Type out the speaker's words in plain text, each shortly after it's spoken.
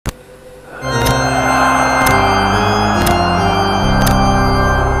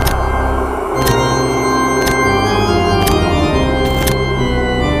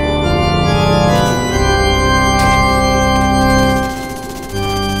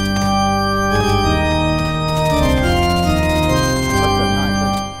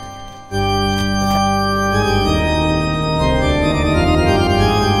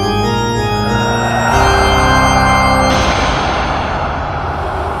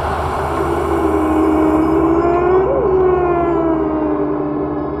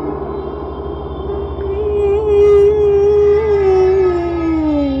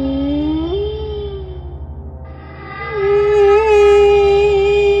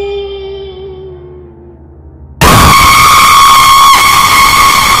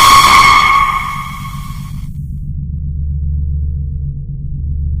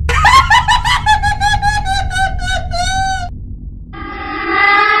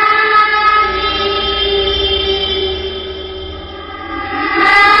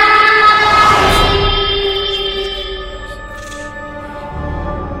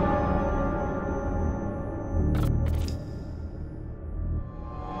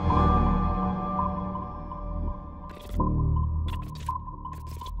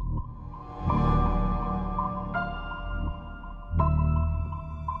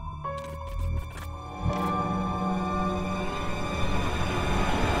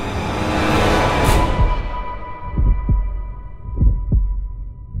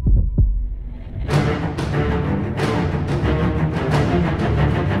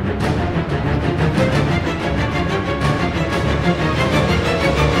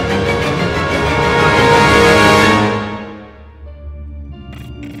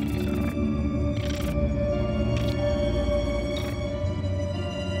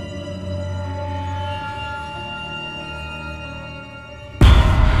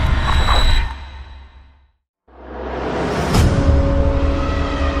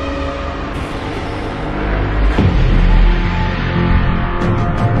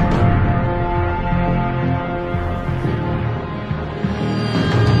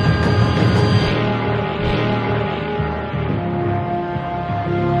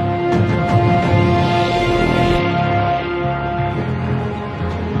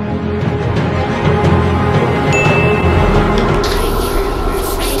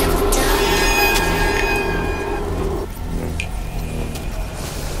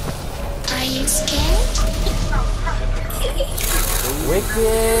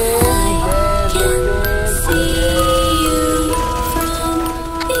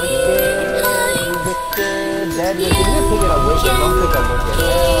dead. You need to pick it up with it. Don't pick up with it.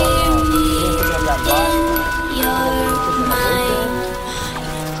 You need to pick up that bot. On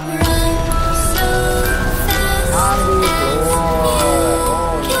the floor.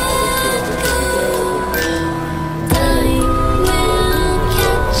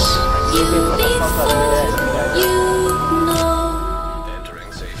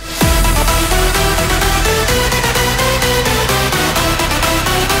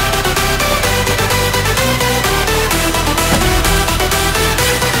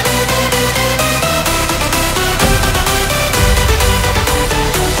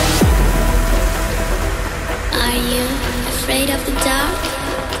 Afraid of the dark?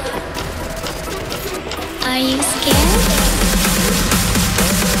 Are you scared?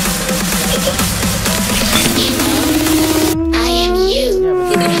 I am you.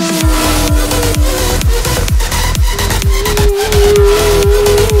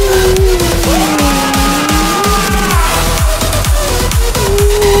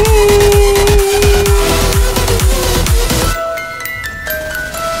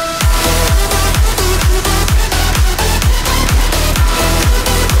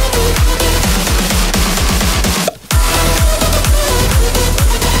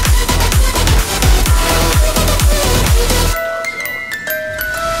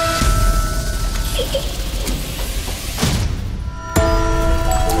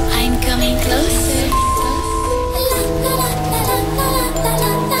 I'm coming closer.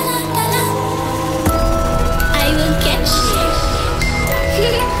 I will catch you.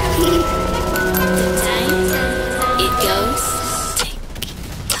 The time it goes.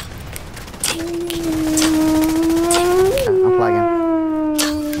 I'm flagging.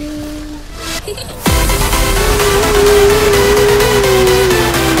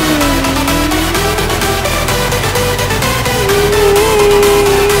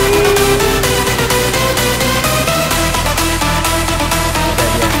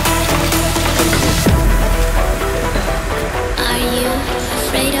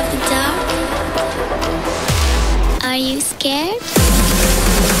 Are you scared?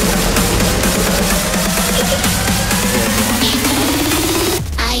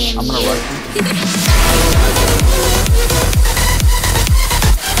 I am I'm gonna you.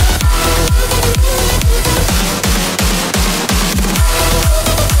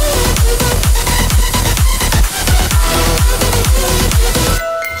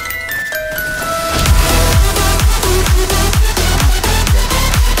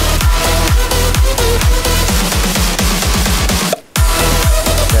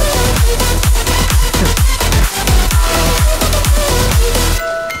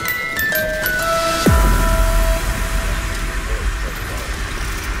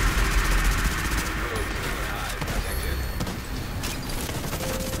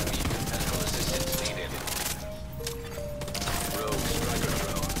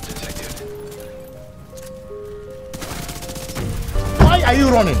 Why are you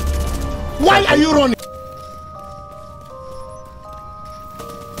running? Why are you running?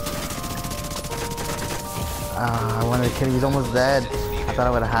 I wanted to kill him. He's almost dead. I thought I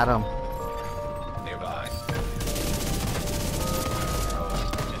would have had him. Nearby.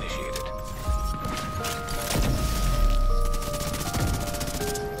 Initiated.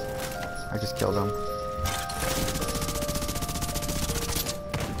 I just killed him.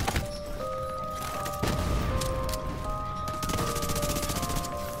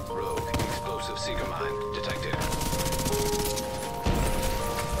 Rogue explosive seeker mine detected.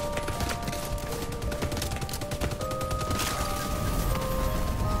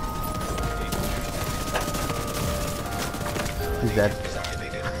 He's dead.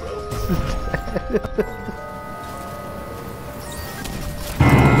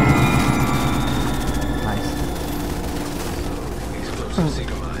 Nice. Explosive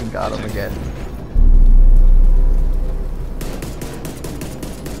seeker mine. Got him again.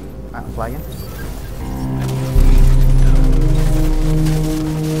 I'm flagging.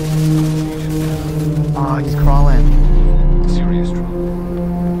 Oh, he's crawling. Serious trouble.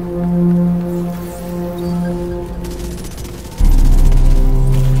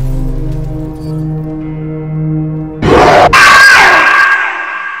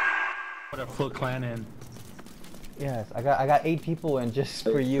 Full clan in. Yes, I got 8 people in just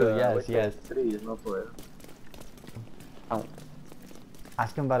for you. Yes, yes.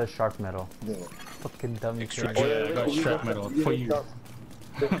 Ask him about a shark medal. Yeah. Fucking dummy. Yeah, I got strap metal for you.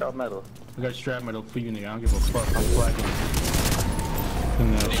 Strap metal. I got strap metal for you, nigga. I don't give a fuck. I'm flagging.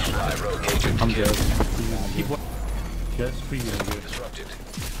 I'm dead. Keep just for you, nigga. Disrupted.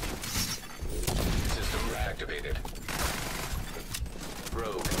 System reactivated.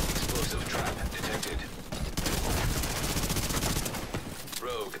 Rogue explosive trap detected.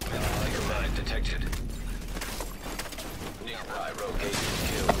 threat detected. Nearby rogue agent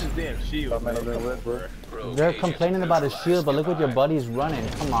killed. Damn shield. Rogue They're agent complaining about his shield, but look what your buddy's running.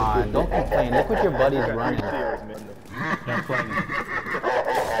 Come on, don't complain. Look what your buddy's running. Yeah, flying.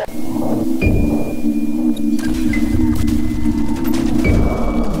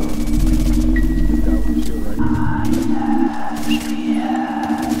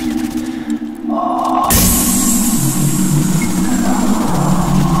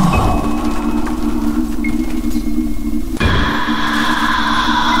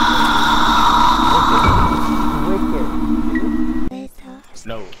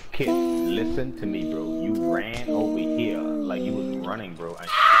 No, kid, listen to me, bro. You ran over here like you was running, bro.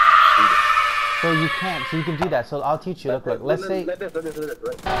 So you can't, so you can do that. So I'll teach you. Look, let's say. Let this, right?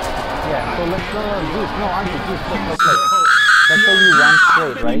 Yeah, so let's, Juice, no, Auntie, Juice, look. Let's say you run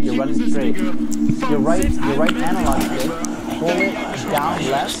straight, right? You're running straight. Your right analog stick, pull it down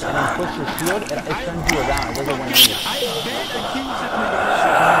left, and then push your shield, it turns you around. It doesn't 180.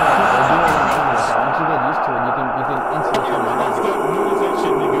 Once you get used to it, you can instantly turn around.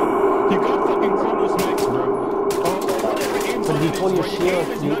 But if you pull your shield,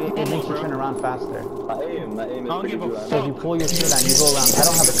 it makes you turn around faster. My aim is pretty good. So if you pull your shield out, you go around. I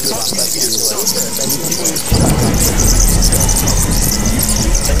don't have a shield on, so I can't do it. But you can pull your shield out.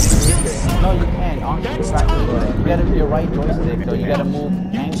 No, you can't. Honestly, practice it. You gotta your right joystick, though. You gotta move,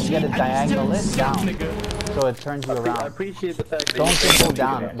 and you gotta diagonal it down, so it turns you I around. appreciate the fact that Don't just go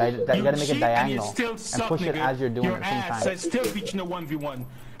down. You gotta make it diagonal and push it as you're doing it at the same I time. still beat you in a 1v1.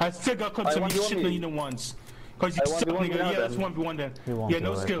 I still got clips of you shitting you once. Cause you suck, nigga. Yeah, that's 1v1 then. You won't Yeah, do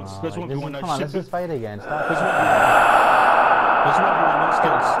no it. skills. That's Just- 1v1. Come on, let's just fight again. Stop. That's 1v1. No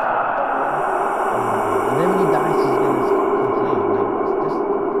skills. And then when he dies, he's gonna complain. Like, just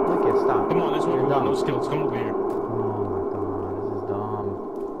look it. Stop. Come on, let's You're 1v1. dumb. No skills. Come over here. Oh my god, this is dumb.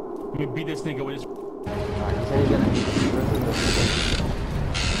 Let me beat this nigga with his. Alright, he said he's gonna beat this.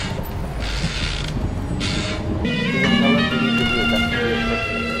 He's gonna tell us what he needs to do. That's what we're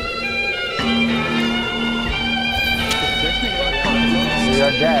expecting.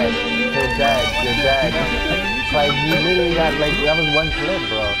 You're dead. You're dead. You're dead. Like, you literally got, like, that was one clip,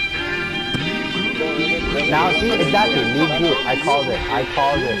 bro. Now, see, exactly. Leave group. I called it.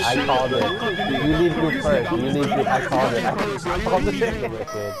 You leave group first. You leave group. I called it.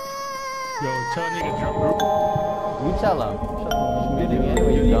 Wicked. Yo, tell a nigga drop group. You tell him. You're leaving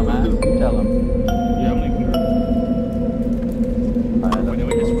anyway, you dumbass. You tell him. Yeah, I'm leaving group. Alright, let me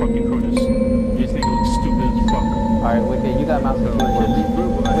just fucking Cronus. This nigga looks stupid as fuck. Alright, Wicked, you got mouse and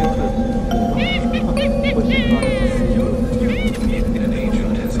keyboard. Wicked. Push it, Cronus. An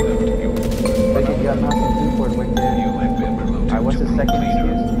agent has left you. Wicked, you got mouse and keyboard, Wicked. You have been promoted. Alright, what's the second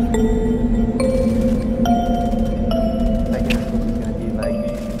excuse? Second excuse is gonna be like,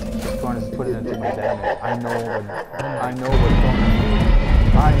 Cronus is putting in too much damage. I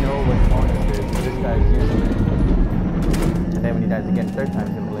know what Cronus is. This guy's using it. And then when he dies again, third time,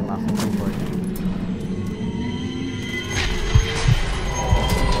 he's gonna play mouse and keyboard.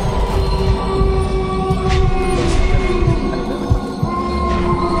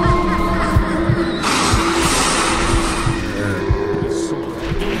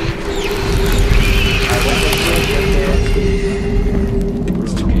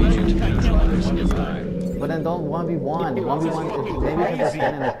 But then don't 1v1. 1v1 is maybe because the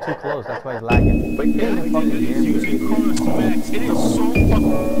cannon is too close. That's why it's lagging. But you can't fucking hear me. Using Cronus to max. It is so fucking